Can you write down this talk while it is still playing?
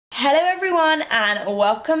Hello everyone and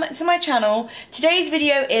welcome to my channel. Today's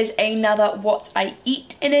video is another what I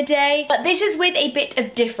eat in a day, but this is with a bit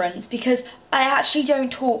of difference because I actually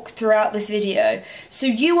don't talk throughout this video. So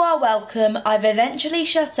you are welcome. I've eventually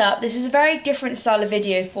shut up. This is a very different style of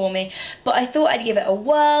video for me, but I thought I'd give it a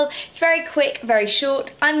whirl. It's very quick, very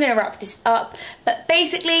short. I'm gonna wrap this up, but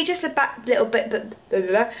basically just a little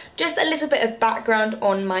bit of background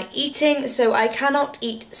on my eating. So I cannot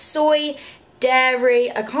eat soy,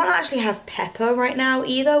 dairy, I can't actually have pepper right now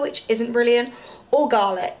either, which isn't brilliant, or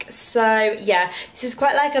garlic. So yeah, this is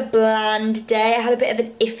quite like a bland day. I had a bit of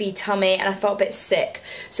an iffy tummy and I felt a bit sick,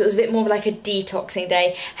 so it was a bit more of like a detoxing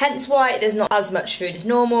day, hence why there's not as much food as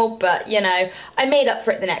normal, but you know, I made up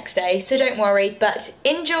for it the next day, so don't worry. But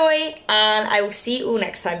enjoy, and I will see you all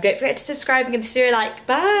next time. Don't forget to subscribe and give this video a like.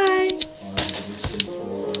 Bye!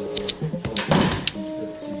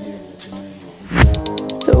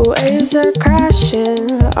 The waves are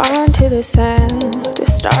crashing onto the sand. The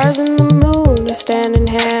stars and the moon are standing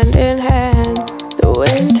hand in hand. The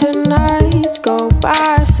winter nights go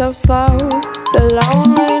by so slow. The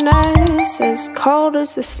loneliness as cold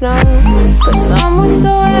as the snow. But somewhere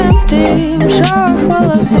so empty, I'm sure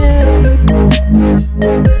full of him.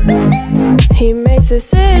 He makes the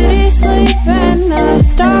city sleep and the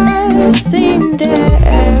stars seem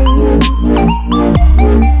dim.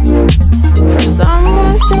 For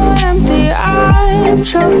someone so empty, I'm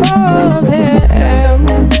sure full of him.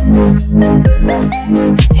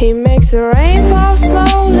 He makes the rain fall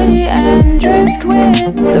slowly and drift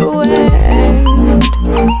with the wind.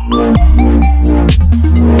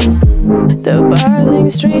 The buzzing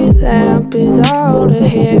street lamp is all to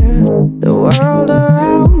hear. The world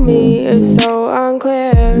around me is so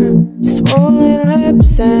unclear. Swollen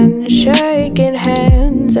lips and shaking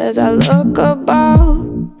hands as I look above.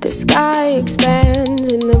 The sky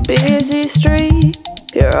expands in the busy street.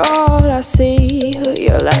 You're all I see.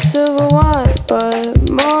 You're less of a want, but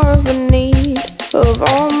more of a need. Of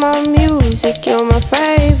all my music, you're my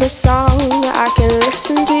favorite song. I can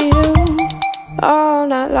listen to you all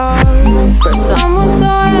night long. For someone so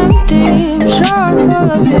empty, I'm sure full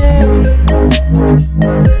of him.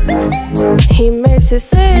 He makes the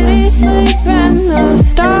city sleep and the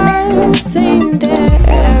stars seem dim.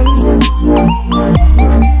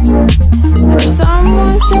 For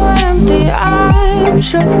someone so empty, I'm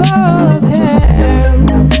sure full of him.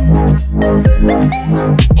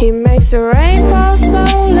 He makes the rain fall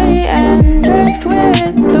slowly and drift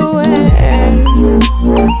with the wind.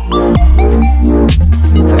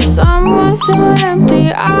 For someone so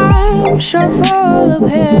empty, I'm sure full of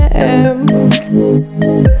him.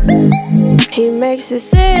 He makes the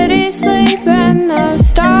city sleep and the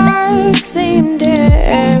stars seem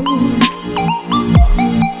dim.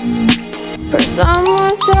 For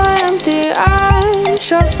someone so empty, I'm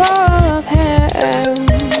sure full of him.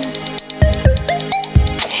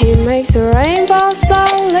 He makes the rain fall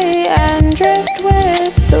slowly and drift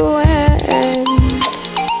with the wind.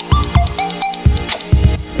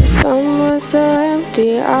 For someone so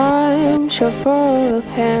empty, I'm sure full of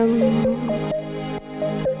him.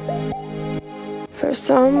 For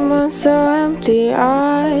someone so empty,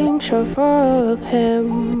 I'm sure full of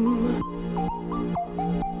him.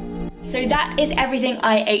 So that is everything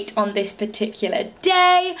I ate on this particular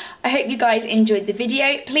day. I hope you guys enjoyed the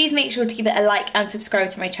video. Please make sure to give it a like and subscribe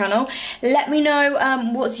to my channel. Let me know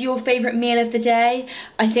what's your favourite meal of the day.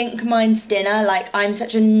 I think mine's dinner. Like, I'm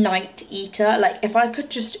such a night eater. Like, if I could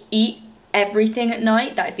just eat everything at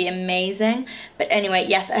night, that'd be amazing. But anyway,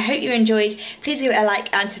 yes, I hope you enjoyed. Please give it a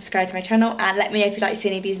like and subscribe to my channel, and let me know if you'd like to see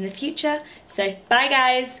any of these in the future. So bye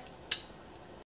guys.